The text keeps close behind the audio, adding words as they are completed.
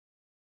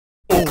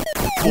What?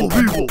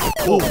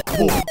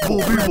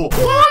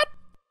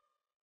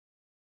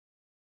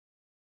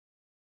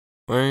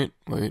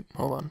 Wait,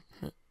 hold on.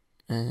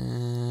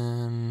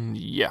 And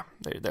yeah,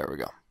 there we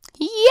go.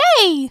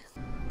 Yay!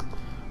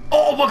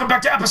 Oh, welcome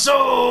back to episodes!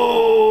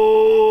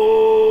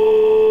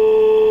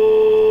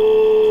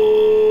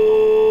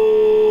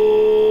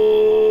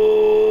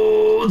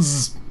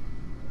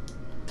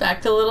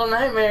 Back to Little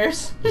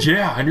Nightmares.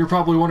 Yeah, and you're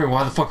probably wondering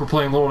why the fuck we're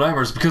playing Little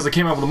Nightmares, because they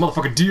came out with a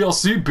motherfucking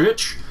DLC,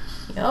 bitch!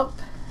 Yep.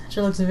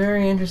 Actually looks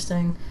very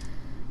interesting.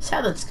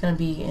 Sad that it's gonna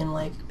be in,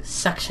 like,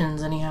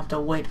 sections and you have to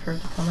wait for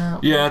it to come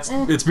out. Yeah,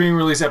 it's being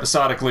released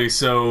episodically,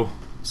 so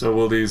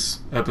will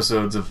these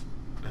episodes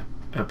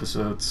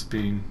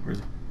being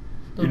released.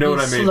 You know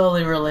what I mean?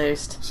 Slowly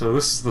released. So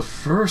this is the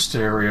first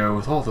area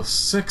with all the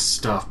sick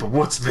stuff, but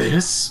what's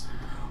this?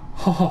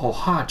 Oh,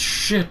 hot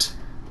shit.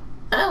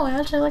 Oh, I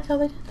actually like how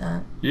they did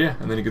that. Yeah,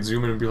 and then you could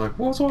zoom in and be like,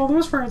 what's all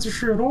this fancy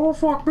shit? Oh,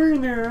 fuck me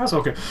in the ass.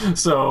 Okay,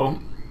 so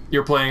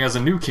you're playing as a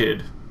new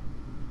kid.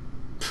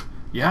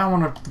 Yeah, I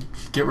want to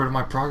get rid of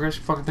my progress.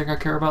 You fucking think I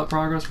care about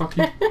progress? Fuck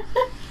you.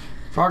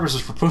 Progress is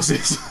for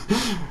pussies.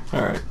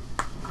 Alright.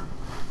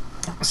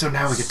 So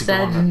now we get to go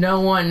on Said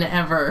no one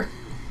ever.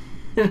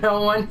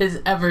 No one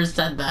has ever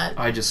said that.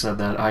 I just said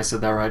that. I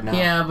said that right now.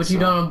 Yeah, but you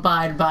don't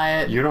abide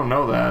by it. You don't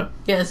know that.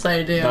 Yes,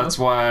 I do. That's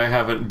why I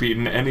haven't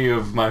beaten any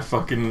of my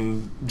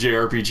fucking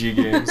JRPG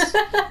games.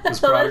 That's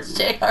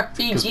JRPG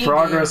Because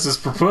progress is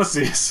for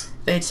pussies.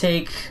 They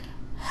take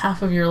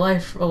half of your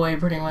life away,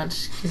 pretty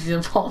much, because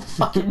of all the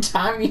fucking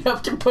time you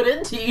have to put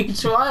into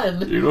each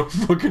one. You don't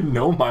fucking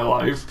know my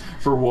life,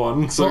 for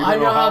one. So well, I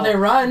know how they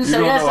run,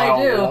 so yes,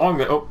 I do.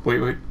 Oh,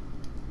 wait.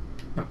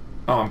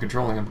 Oh, I'm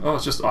controlling him. Oh,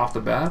 it's just off the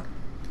bat?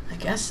 I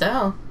guess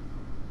so.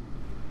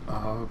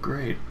 Oh,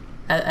 great.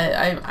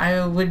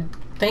 I would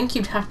think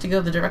you'd have to go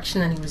the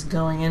direction that he was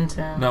going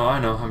into. No, I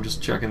know. I'm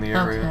just checking the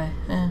area. Okay,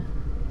 yeah.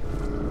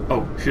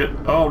 Oh, shit.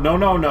 Oh, no.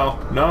 No.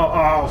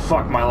 Oh,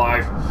 fuck my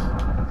life.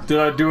 Did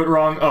I do it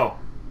wrong? Oh.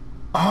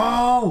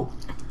 Oh!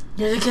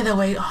 You're the kid that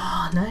wake.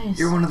 Oh, nice.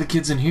 You're one of the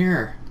kids in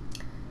here.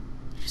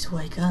 You just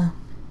wake up.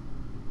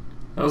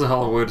 That was a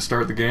hell of a way to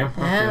start the game.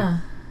 Yeah.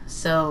 Okay.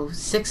 So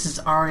 6 is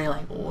already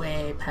like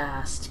way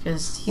past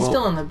because he's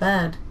still in the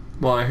bed.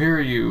 Well, I hear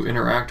you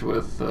interact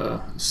with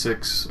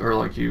 6, or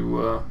like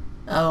you.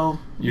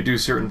 You do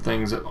certain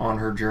things on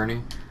her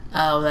journey.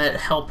 Oh, that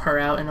help her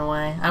out in a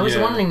way. I was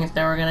wondering if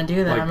they were gonna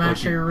do that. I'm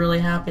actually really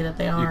happy that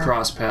they are. You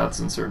cross paths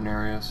in certain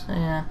areas.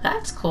 Yeah,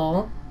 that's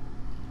cool.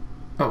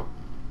 Oh,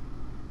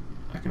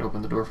 I can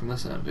open the door from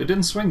this end. It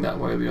didn't swing that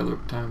way the other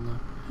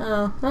time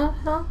though.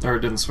 Oh. Or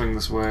it didn't swing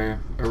this way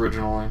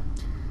originally.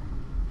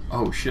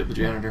 Oh shit, the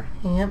janitor.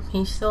 Yep,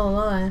 he's still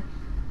alive.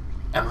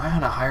 Am I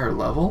on a higher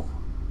level?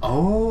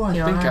 Oh, I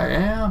think I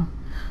am.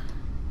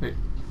 Wait,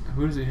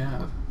 who does he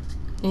have?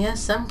 He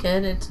has some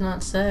kid, it's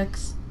not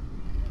 6.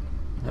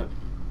 That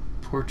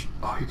porch.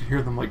 Oh, you can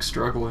hear them like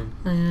struggling.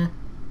 Yeah.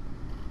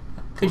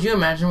 Could you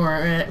imagine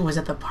where it was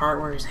at the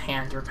part where his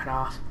hands were cut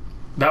off?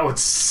 That would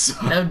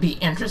suck. That would be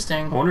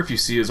interesting. I wonder if you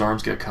see his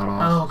arms get cut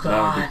off. Oh god.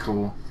 That would be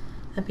cool.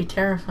 That'd be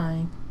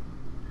terrifying.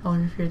 I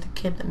wonder if you're the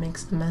kid that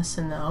makes the mess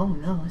and oh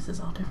no, this is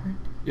all different.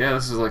 Yeah,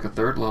 this is like a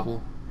 3rd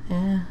level.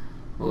 Yeah.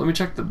 Well, let me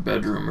check the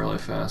bedroom really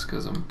fast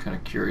because I'm kind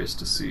of curious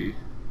to see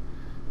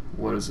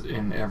what is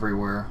in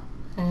everywhere.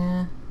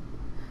 Yeah.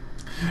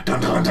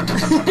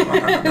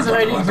 I was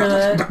waiting for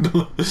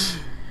that.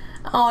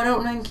 Oh, I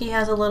don't think he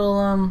has a little,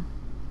 A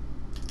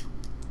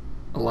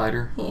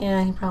lighter?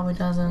 Yeah, he probably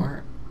doesn't.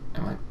 Where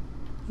am I?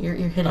 You're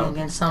hitting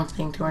against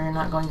something to where you're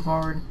not going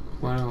forward.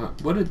 What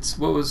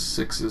was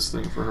 6's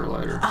thing for her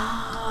lighter?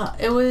 I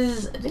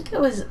think it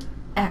was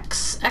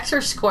X. X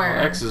or square?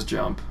 Oh, X is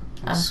jump.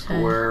 Okay.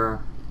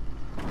 Square.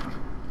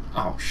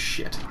 Oh,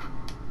 shit.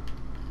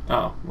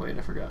 Oh, wait,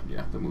 I forgot.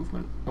 Yeah, the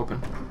movement.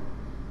 Open.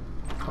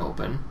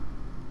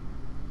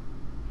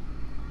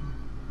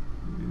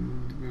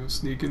 Go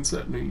sneak and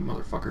set me,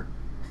 motherfucker.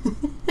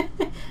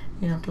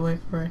 You have to wait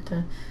for it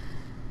to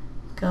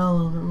go a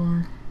little bit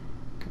more.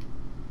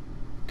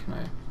 Can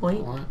I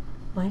pull it?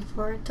 Wait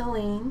for it to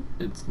lean.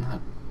 It's not.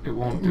 It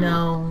won't do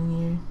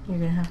No, you're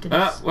gonna have to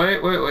just...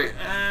 wait.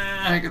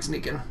 I can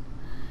sneak in.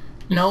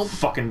 Nope.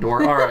 Fucking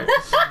door. Alright.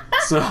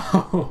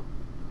 So,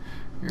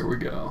 here we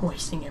go.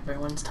 Wasting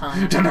everyone's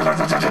time.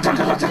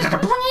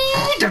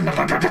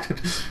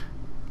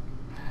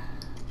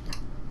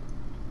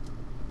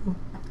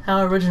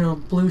 How original.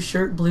 Blue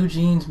shirt, blue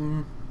jeans.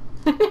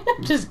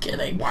 Just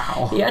kidding.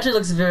 Wow. He actually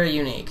looks very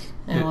unique,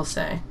 I will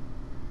say.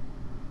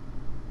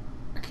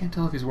 I can't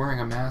tell if he's wearing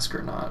a mask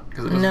or not,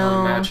 because it doesn't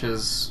really match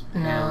his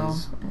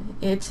hands. No,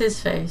 it's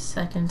his face,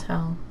 I can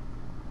tell.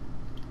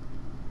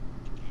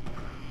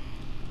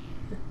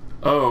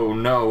 Oh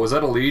no, was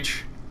that a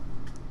leech?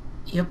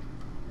 Yep,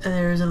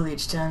 there's a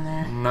leech down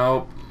there.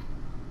 Nope.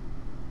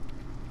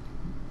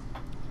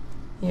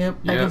 Yep,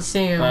 I can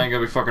see him. I ain't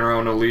gonna be fucking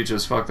around with no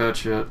leeches, fuck that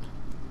shit.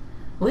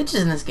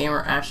 Leeches in this game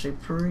are actually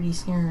pretty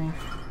scary.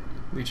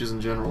 Leeches in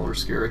general are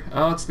scary.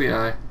 Oh, it's the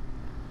eye.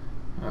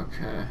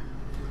 Okay.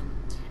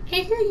 I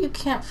hear you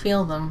can't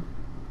feel them.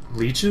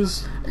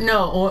 Leeches?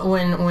 No,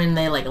 when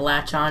they like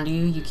latch onto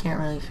you, you can't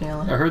really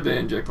feel it. I heard they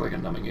inject like a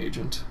numbing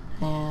agent.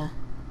 Yeah.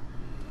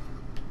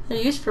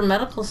 They're used for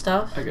medical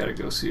stuff. I gotta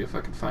go see if I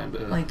can find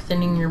a... Like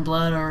thinning your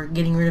blood or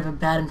getting rid of a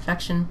bad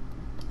infection.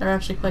 They're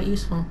actually quite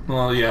useful.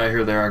 Well, yeah, I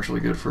hear they're actually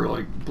good for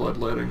like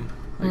bloodletting.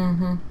 Like,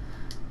 Mm-hmm.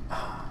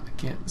 I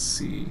can't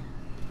see.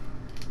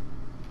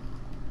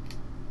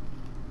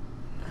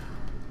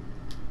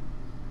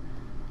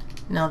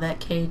 No, that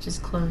cage is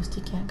closed.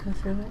 You can't go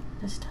through it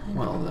this time.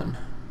 Well then.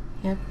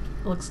 Yep.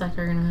 Looks like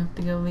we're gonna have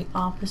to go the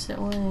opposite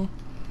way.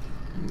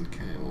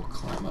 Okay, we'll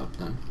climb up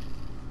then.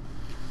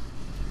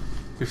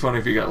 Be funny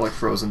if you got like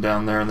frozen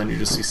down there and then you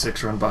just see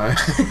 6 run by.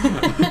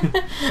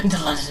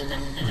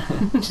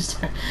 Just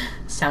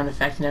sound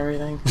effect and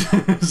everything.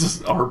 It's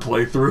just our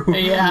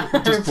playthrough. Yeah,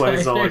 It just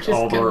plays all, like, just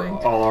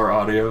all our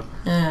audio.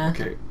 Yeah.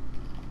 Okay.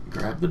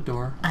 Grab the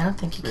door. I don't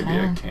think you Maybe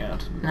can. I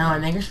can't. No,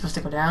 I think you're supposed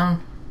to go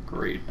down.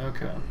 Great.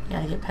 Okay. You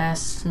gotta get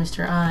past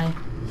Mr. I.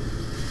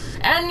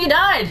 And you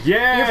died!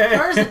 Yay! Your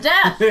first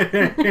death!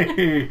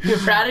 You're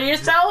proud of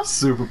yourself?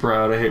 Super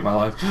proud. I hate my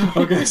life.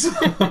 Okay, so...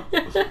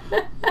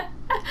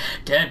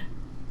 Dead.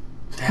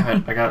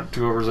 Damn it. I got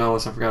too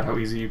overzealous. I forgot how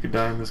easy you could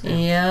die in this game.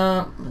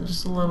 Yeah,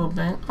 just a little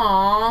bit.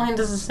 Aw, he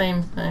does the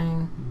same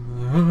thing.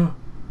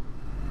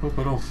 Hope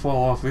I don't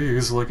fall off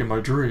these like in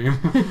my dream.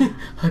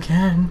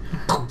 Again.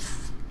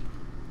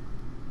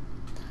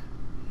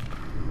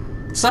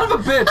 Son of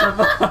a bitch!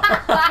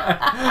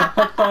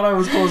 I thought I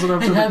was close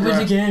enough to the ground. It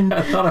happened again.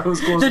 I thought I was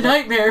close The enough.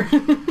 nightmare.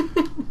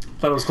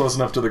 Thought I was close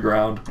enough to the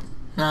ground.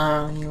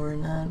 No, you were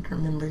not.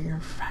 Remember, you're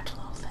a fragile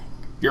little thing.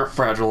 You're a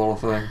fragile little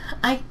thing.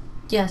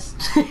 Yes.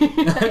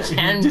 I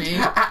can be.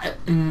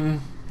 Mm.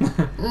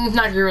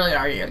 Not you really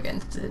argue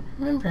against it.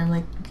 Remember, I'm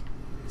like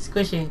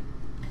squishy.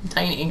 I'm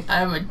tiny.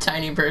 I'm a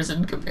tiny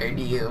person compared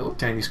to you.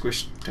 Tiny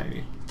squish,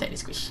 tiny. Tiny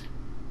squish.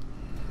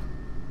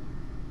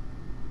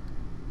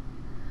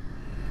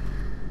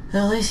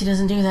 Well, at least he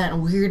doesn't do that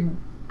weird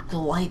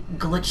light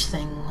glitch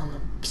thing on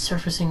the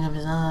surfacing of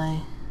his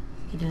eye.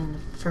 He did in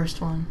the first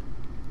one.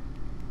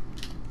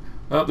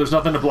 Oh, there's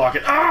nothing to block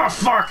it. Ah,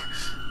 fuck!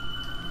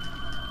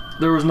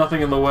 There was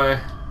nothing in the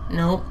way.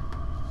 Nope.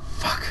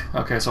 Fuck.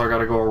 Okay, so I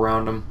gotta go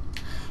around him.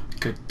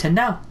 Good to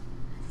know.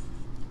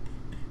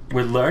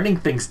 We're learning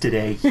things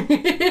today.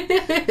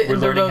 We're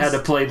learning how to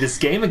play this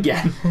game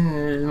again.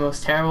 The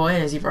most terrible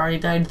way is you've already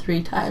died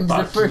 3 times.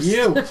 Fuck The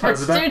you. first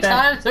How's about 2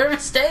 that? times are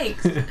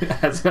mistakes.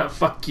 How's that?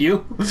 Fuck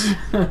you.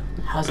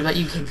 How's about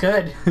you get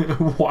good?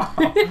 Wow.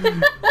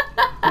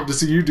 Hope to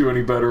see you do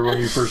any better when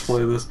you first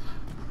play this.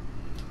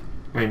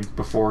 I mean,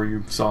 before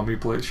you saw me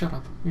play it. Shut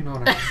up. You know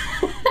what I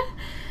mean.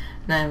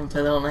 And I haven't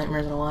played Little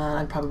Nightmares in a while.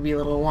 I'd probably be a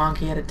little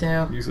wonky at it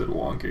too. You said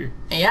wonky.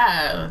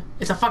 Yeah,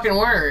 it's a fucking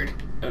word.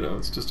 I know,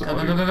 it's just a Go, go,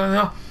 funny... go, go,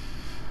 go.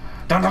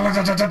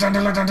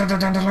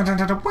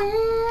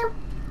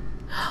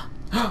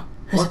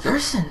 There's a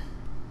person.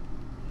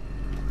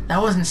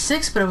 That wasn't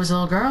 6, but it was a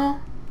little girl.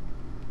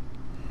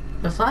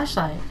 The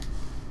flashlight.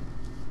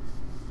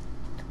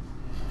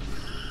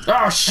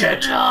 Oh,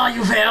 shit! Oh,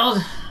 you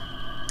failed.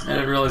 I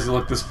didn't realize you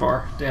looked this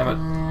far. Damn it.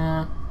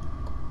 Yeah.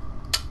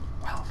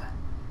 Well then.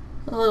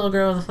 The little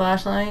girl with the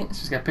flashlight.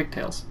 She's got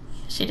pigtails.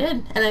 She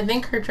did. And I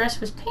think her dress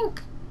was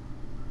pink.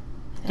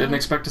 Didn't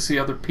expect to see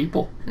other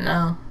people.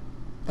 No.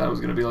 Thought it was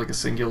going to be like a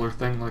singular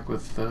thing, like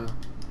with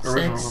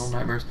original 6. Little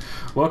Nightmares.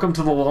 Welcome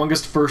to the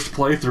longest first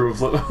playthrough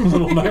of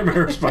Little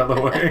Nightmares, by the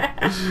way.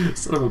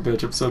 Son of a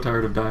bitch, I'm so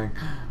tired of dying.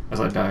 As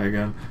I die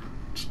again.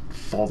 Just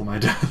fall to my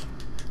death.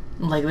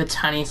 Like the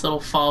tiniest little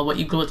fall, but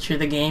you glitch through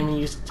the game and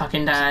you just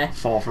fucking die.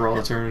 Fall for all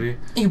eternity.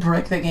 You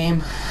break the game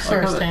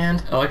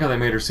firsthand. I like how they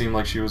made her seem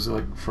like she was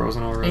like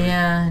frozen already.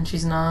 Yeah, and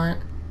she's not.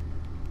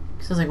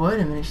 So I was like, wait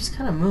a minute, she's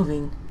kind of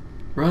moving.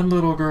 Run,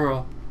 little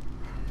girl.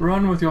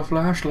 Run with your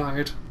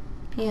flashlight.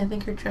 Yeah, I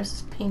think her dress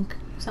is pink.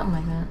 Something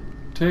like that.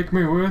 Take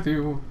me with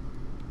you.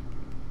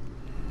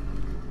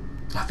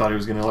 I thought he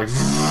was gonna like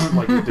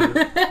like he did.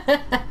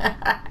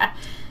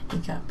 He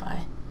got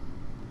by.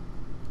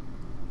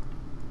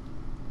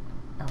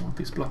 I want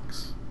these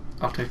blocks.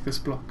 I'll take this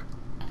block.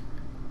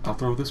 I'll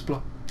throw this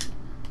block.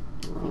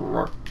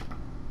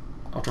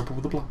 I'll jump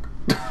over the block.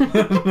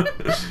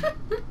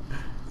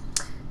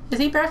 Is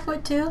he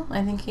barefoot too?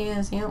 I think he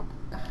is, yep.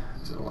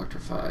 Is it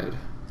electrified?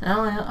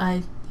 No,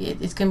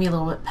 it's gonna be a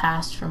little bit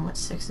past from what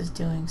 6 is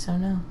doing, so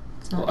no.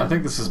 It's not. Well, I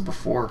think this is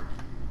before.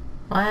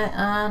 What?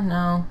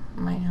 No.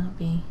 Might not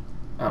be.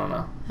 I don't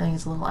know. I think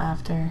it's a little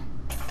after.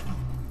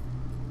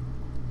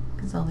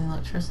 Because all the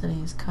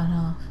electricity is cut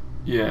off.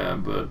 Yeah,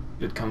 but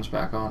it comes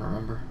back on,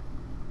 remember?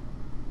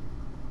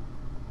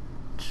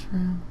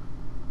 True.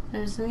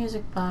 There's the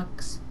music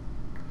box.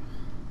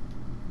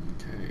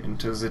 Okay,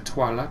 into the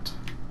toilet.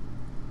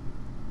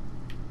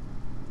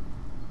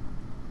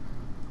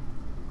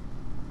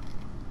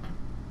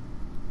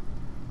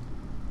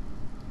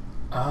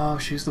 Oh,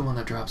 she's the one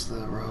that drops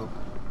the rope.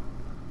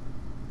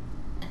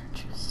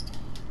 Interesting.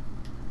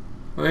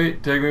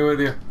 Wait, take me with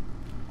you.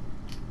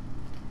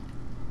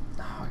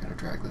 Oh, I gotta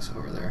drag this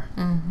over there.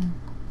 Mm-hmm.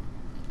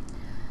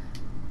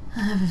 I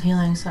have a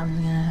feeling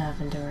something's gonna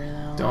happen to her,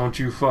 though. Don't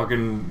you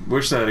fucking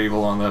wish that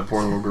evil on that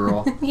poor little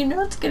girl. You know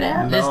what's gonna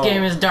happen. No. This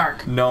game is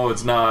dark. No,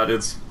 it's not.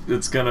 It's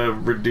gonna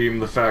redeem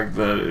the fact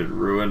that it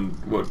ruined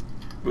what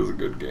was a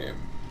good game.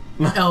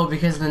 Oh,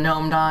 because of the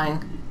gnome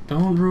dying.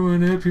 Don't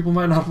ruin it. People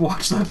might not have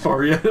watched that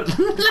far yet.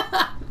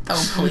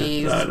 Oh,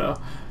 please. I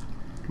know.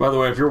 By the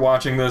way, if you're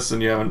watching this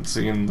and you haven't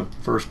seen the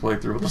first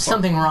playthrough, There's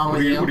something wrong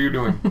with you. What are you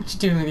doing? What you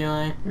doing with your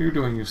life? What are you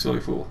doing, you silly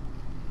fool?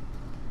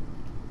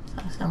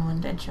 Oh,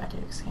 someone did try to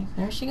escape.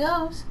 There she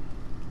goes.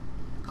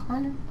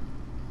 Corner.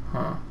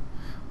 Huh.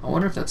 I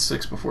wonder if that's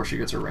 6 before she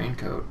gets her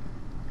raincoat.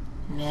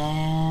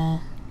 Nah.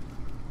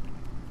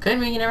 Could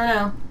be, you never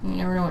know. You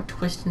never know what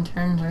twists and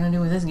turns are gonna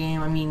do with this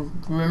game. I mean,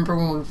 remember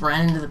when we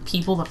ran into the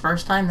people the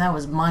first time? That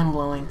was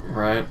mind-blowing.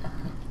 Right.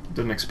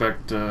 Didn't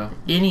expect,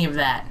 Any of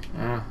that.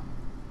 yeah.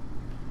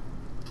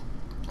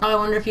 Oh, I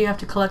wonder if you have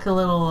to collect a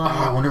little, Oh,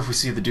 I wonder if we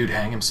see the dude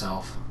hang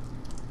himself.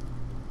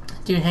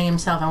 dude hang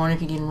himself. I wonder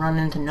if you can run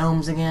into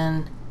gnomes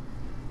again.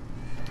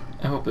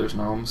 I hope there's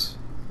gnomes.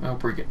 I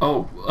hope we get...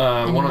 Oh,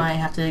 And you might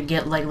have to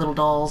get, like, little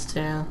dolls,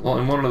 too. Well,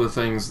 and one of the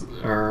things,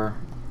 or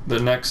the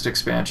next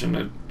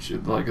expansion,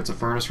 it's a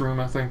furnace room,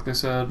 I think they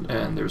said,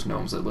 and there's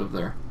gnomes that live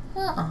there.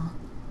 Oh.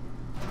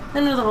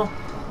 A new little...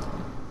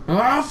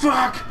 Oh,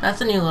 fuck!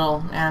 That's a new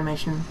little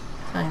animation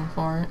thing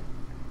for it.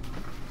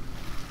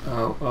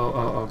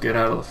 Oh, get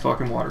out of the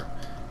fucking water.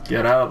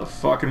 Get out of the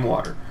fucking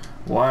water.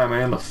 Why am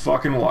I in the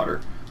fucking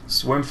water?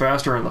 Swim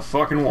faster in the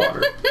fucking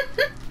water.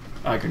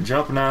 I can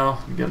jump now.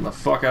 I'm getting the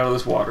fuck out of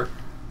this water.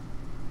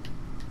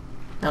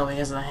 Oh,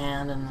 because of the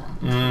hand and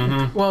the...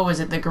 Mm-hmm. What was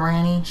it, the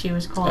granny she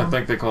was called? I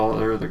think they call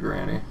her the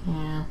granny.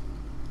 Yeah.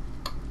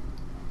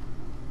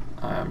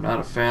 I am not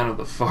a fan of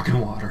the fucking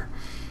water.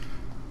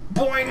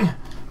 Boing!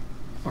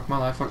 Fuck my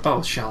life. Fuck. Oh,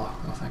 it's shallow.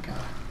 Oh, thank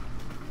God.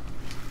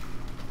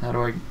 How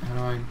do I...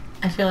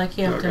 I feel like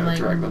you Do have I to, gotta like...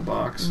 drag the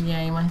box?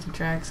 Yeah, you might have to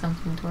drag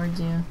something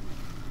towards you.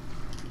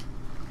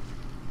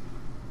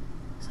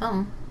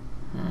 Something.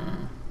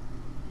 Hmm.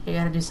 You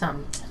gotta do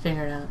something.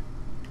 Figure it out.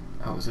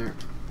 Oh, is there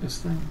this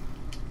thing?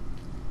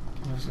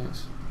 What is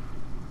this?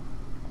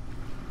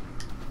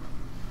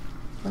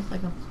 Looks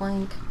like a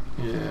plank.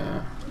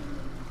 Yeah.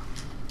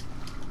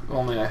 If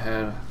only I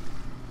had a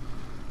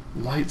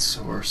light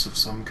source of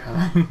some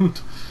kind.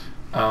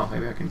 Oh,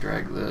 maybe I can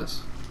drag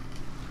this.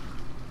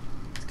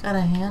 It's got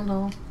a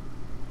handle.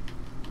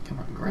 Come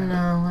on, grab No,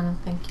 I don't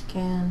think you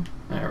can.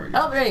 it. There we go.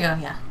 Oh, there you go,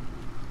 yeah.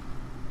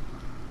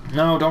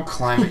 No, don't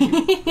climb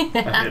it.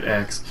 I hit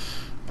X.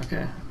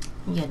 Okay.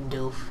 You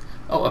doof.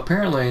 Oh,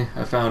 apparently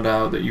I found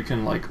out that you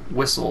can, like,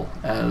 whistle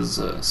as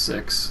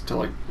 6 to,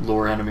 like,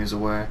 lure enemies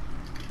away.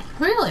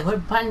 Really?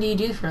 What button do you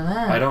do for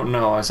that? I don't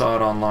know. I saw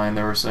it online.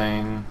 They were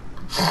saying,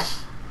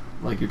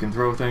 like, you can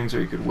throw things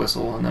or you could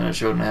whistle, and then it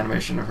showed an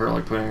animation of her,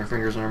 like, putting her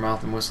fingers in her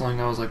mouth and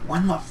whistling. I was like,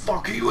 when the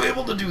fuck are you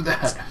able to do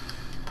that?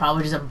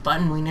 Probably just a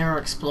button we never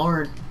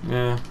explored.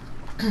 Yeah.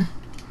 I'm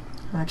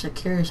actually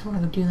curious. I want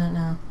to go do that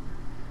now.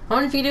 I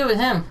wonder if you do it with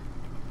him.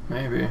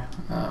 Maybe.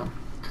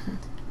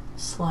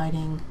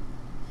 Sliding.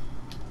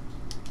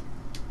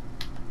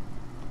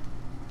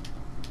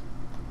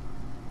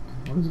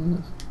 What is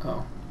this?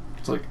 Oh.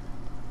 It's like,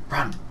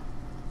 run!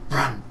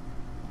 Run!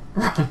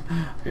 Run!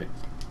 Okay.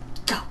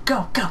 Go,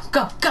 go, go,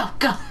 go, go,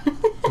 go!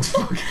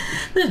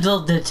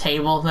 the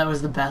table, that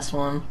was the best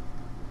one.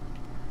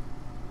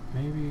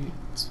 Maybe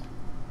it's...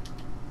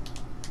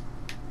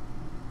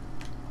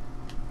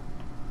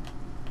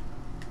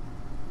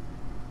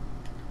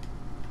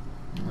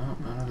 No,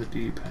 none of the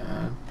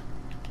D-pad.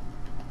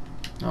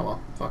 Oh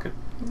well, fuck it.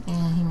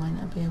 Yeah, he might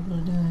not be able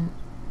to do it.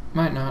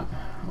 Might not,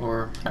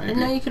 or I maybe. didn't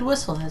know you could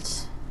whistle.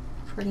 That's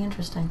pretty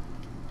interesting.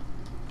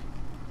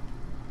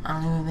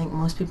 I don't even think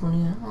most people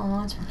knew that.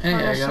 Oh, it's her Hey,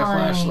 I got a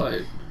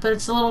flashlight. But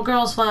it's the little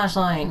girl's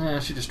flashlight. Nah,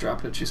 she just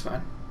dropped it. She's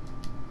fine.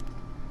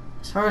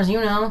 As far as you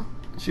know.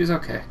 She's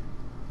okay.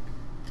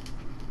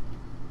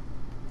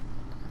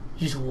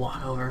 You just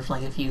walk over for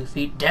like a few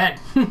feet, dead.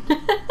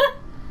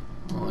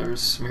 Well,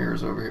 there's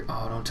smears over here.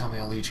 Oh, don't tell me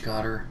a leech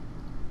got her.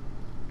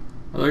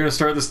 Are they gonna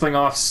start this thing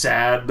off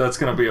sad? That's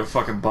gonna be a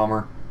fucking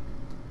bummer.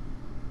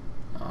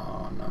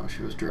 Oh no,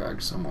 she was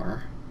dragged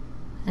somewhere.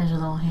 There's a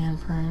little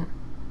handprint.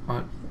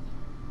 What?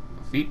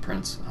 Feet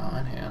prints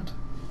on hand.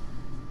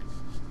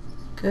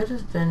 Could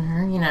have been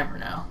her. You never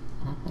know.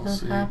 We'll You'll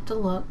see. have to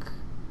look.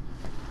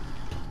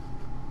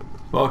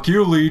 Fuck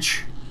you,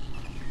 leech.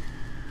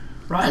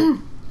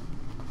 Run!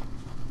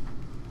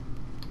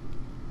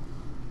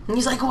 And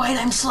he's like, wait,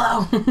 I'm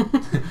slow.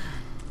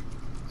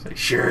 It's like,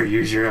 sure,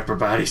 use your upper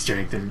body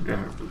strength. And,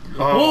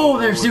 Oh,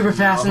 they're super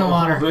fast in the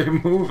water. They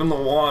move in the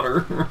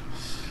water.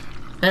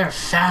 They're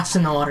fast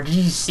in the water. Did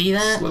you see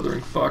that? Slithering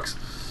fucks.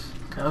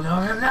 Go,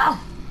 go, go, go.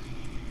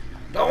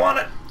 Don't want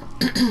it.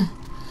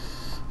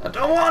 I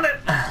don't want it.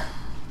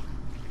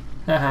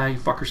 Haha, you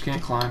fuckers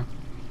can't climb.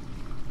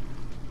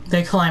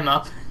 They climb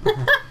up.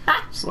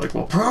 It's like,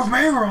 well, prove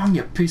me wrong,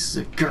 you pieces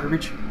of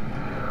garbage.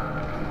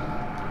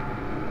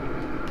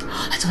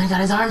 That's when he got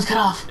his arms cut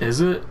off.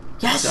 Is it?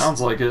 Yes. Sounds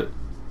like it.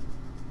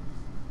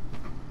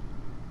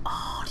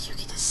 Oh, do you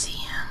get to see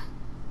him?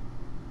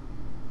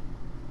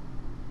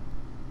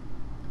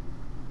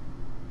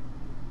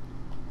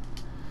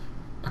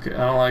 Okay,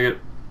 I don't like it.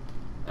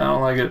 I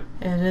don't like it.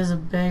 It is a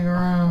big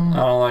room. I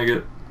don't like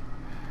it.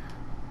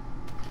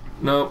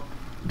 Nope.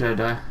 Did I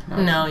die?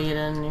 No, you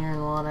didn't. You're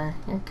in water.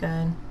 You're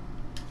good.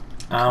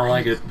 I don't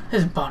like it.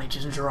 His body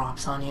just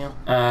drops on you.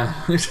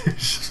 It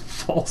just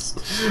falls.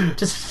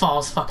 Just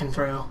falls fucking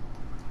through.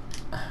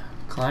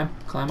 Climb?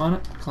 Climb on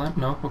it? Climb?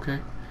 No? Okay.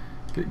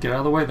 Get out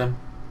of the way then.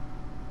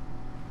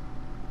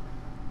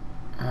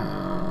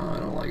 I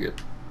don't like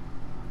it.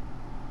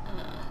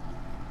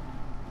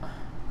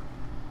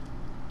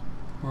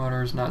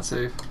 Water is not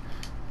safe.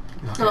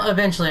 Okay. Well,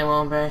 eventually it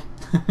won't be. I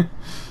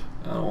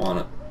don't want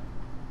it.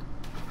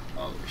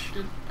 Oh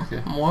shit.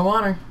 Okay. More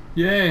water.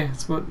 Yay!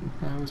 It's what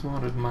I always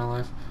wanted in my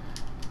life.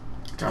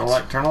 Turn the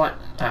light. Turn the light.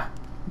 Ah.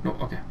 No.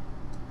 Okay.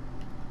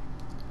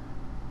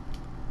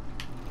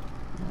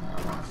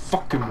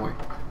 Fucking way.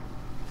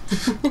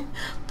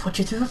 Put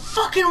you through the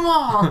fucking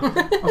wall.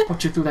 I'll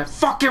put you through that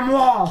fucking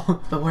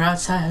wall. But we're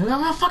outside. I'm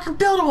gonna fucking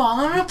build a wall.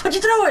 I'm gonna put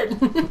you through it.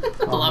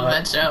 I love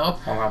that show.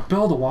 I'm gonna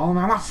build a wall and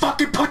I'm gonna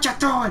fucking put you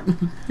through it.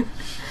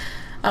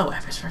 Oh,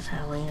 F is for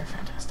family. You're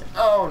fantastic.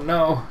 Oh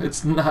no,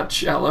 it's not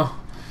shallow.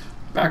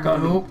 Back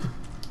on. Nope.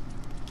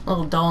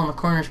 Little doll in the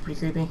corner is pretty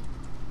creepy.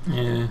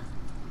 Yeah.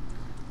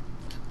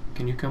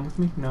 Can you come with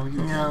me? No, you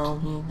No,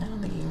 I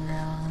don't think you can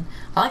grab on.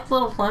 I like the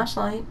little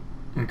flashlight.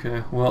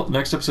 Okay, well,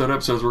 next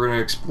episodes we're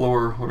gonna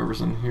explore whatever's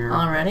in here.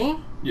 Already?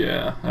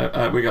 Yeah,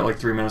 we got like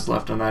 3 minutes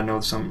left, and I know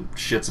some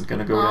shit's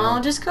gonna go down.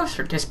 Oh, just go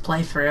through. Just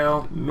play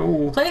through.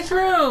 No. Play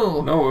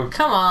through! No.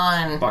 Come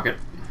on. Fuck it.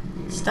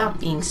 Stop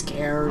being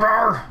scared.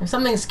 Rawr. If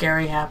something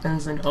scary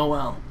happens, then oh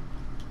well.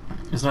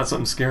 It's not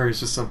something scary, it's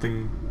just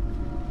something...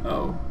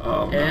 Oh,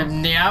 no.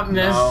 Yep,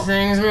 this No.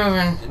 thing's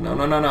moving. No,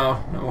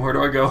 where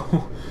do I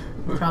go?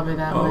 Probably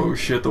that way. Oh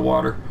shit, the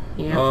water.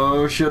 Yep.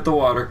 Oh shit, the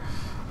water.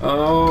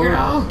 Oh,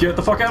 Girl. get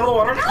the fuck out of the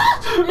water.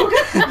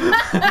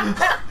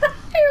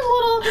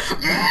 You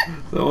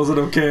That wasn't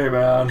okay,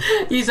 man.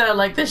 little... You sound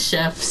like the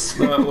chefs.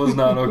 That was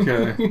not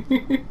okay.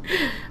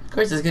 Of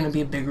course, there's gonna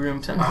be a big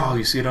room somehow. Oh,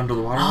 you see it under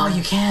the water? Oh,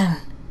 you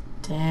can.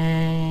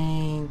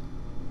 Dang.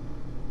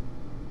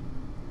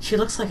 She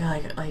looks like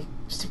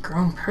just a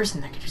grown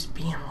person that could just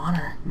be in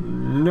water.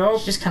 Nope.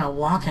 She's just kind of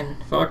walking.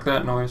 Fuck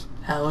that noise.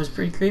 That was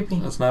pretty creepy.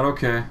 That's not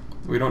okay.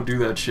 We don't do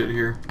that shit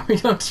here. We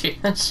don't do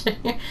that shit.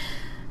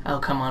 Oh,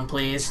 come on,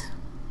 please.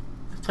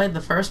 We've played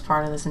the first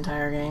part of this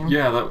entire game.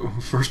 Yeah,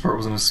 that first part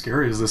wasn't as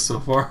scary as this so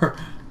far.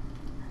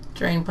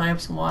 Drain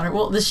pipes, water.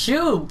 Well, the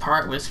shoe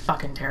part was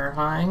fucking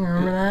terrifying.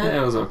 Remember that?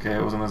 Yeah, it was okay.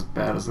 It wasn't as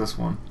bad as this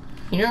one.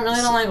 You don't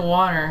like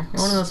water.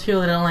 You're one of those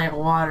people that don't like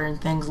water and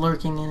things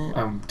lurking in it.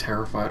 I'm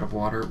terrified of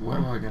water. What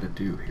do I gotta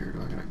do here?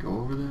 Do I gotta go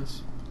over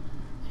this?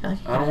 I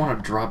don't want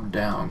to drop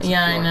down. 'Cause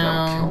Yeah, I feel like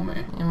know. That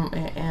would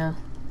kill me. Yeah.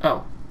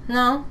 Oh,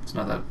 No. it's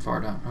not that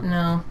far down. Okay.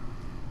 No.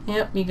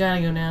 Yep, you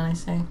gotta go down, I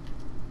say.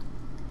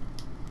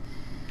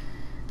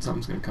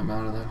 Something's gonna come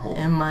out of that hole.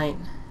 It might.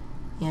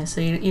 Yeah,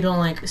 so you don't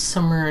like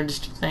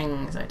submerged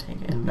things, I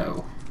take it.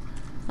 No.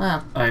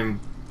 Wow. I'm...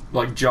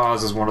 Like,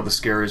 Jaws is one of the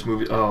scariest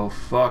movies. Oh,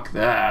 fuck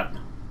that.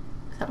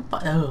 Is that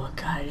oh,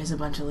 God, it is a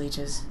bunch of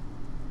leeches.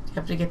 Do you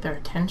have to get their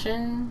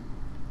attention?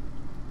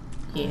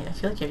 Yeah, I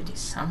feel like you have to do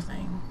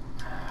something.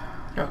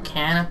 Throw a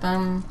can at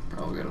them.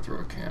 Probably gotta throw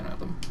a can at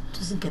them.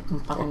 Just to get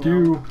them fucking Fuck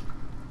going. you.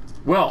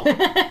 Well.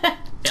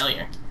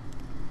 Failure.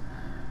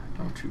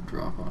 Don't you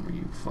drop on me,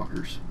 you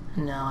fuckers.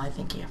 No, I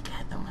think you have to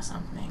hit them with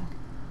something.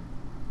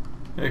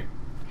 Hey.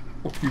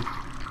 Fuck you.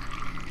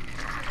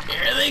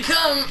 Here they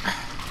come!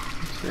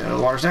 Stay out of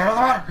the water, stay out of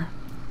the water!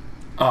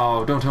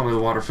 Oh, don't tell me the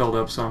water filled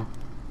up some.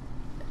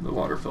 The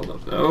water filled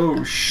up.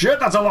 Oh shit,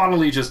 that's a lot of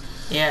leeches!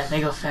 Yeah,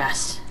 they go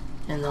fast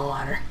in the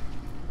water.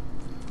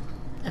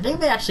 I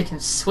think they actually can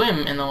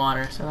swim in the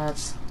water, so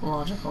that's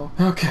logical.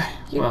 Okay.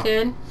 You well,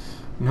 good?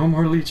 No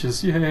more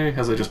leeches, yay,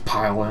 as I just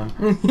pile in.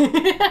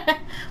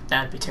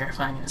 That would be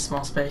terrifying in a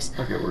small space.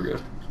 Okay, we're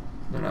good.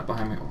 They're not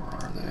behind me, or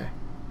are they?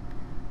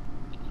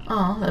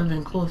 Oh, that would have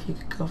been cool if you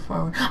could go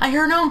forward. I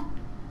heard him!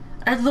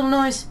 I heard a little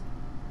noise.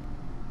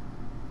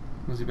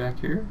 Was he back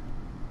here?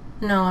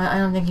 No, I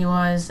don't think he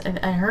was.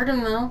 I heard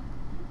him, though.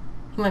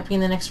 He might be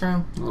in the next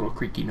room. A little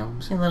creaky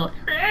nose. A little...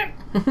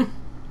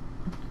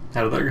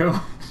 How did that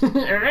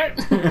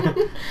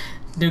go?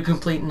 Do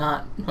complete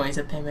not noise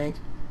that they make.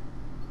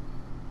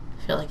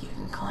 I feel like you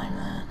can climb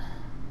that.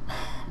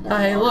 Oh,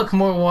 hey, look,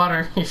 more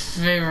water. Your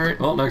favorite.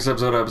 Well, next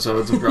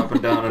episodes of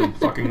dropping down and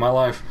fucking my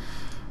life.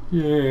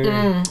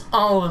 Yay.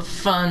 All the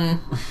fun.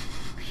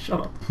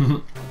 Shut up.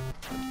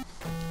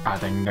 I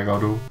think I go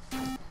do.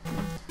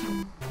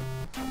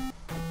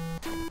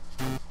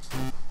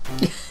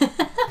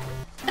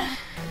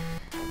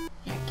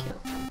 You're cute.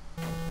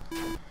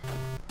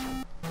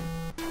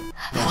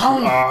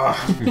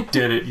 You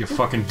did it. You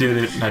fucking did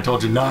it. And I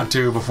told you not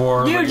to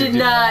before. You did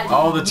not.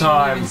 All the You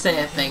time. didn't even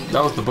say a thing.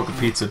 That was the Book of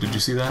Pizza. Did you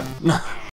see that?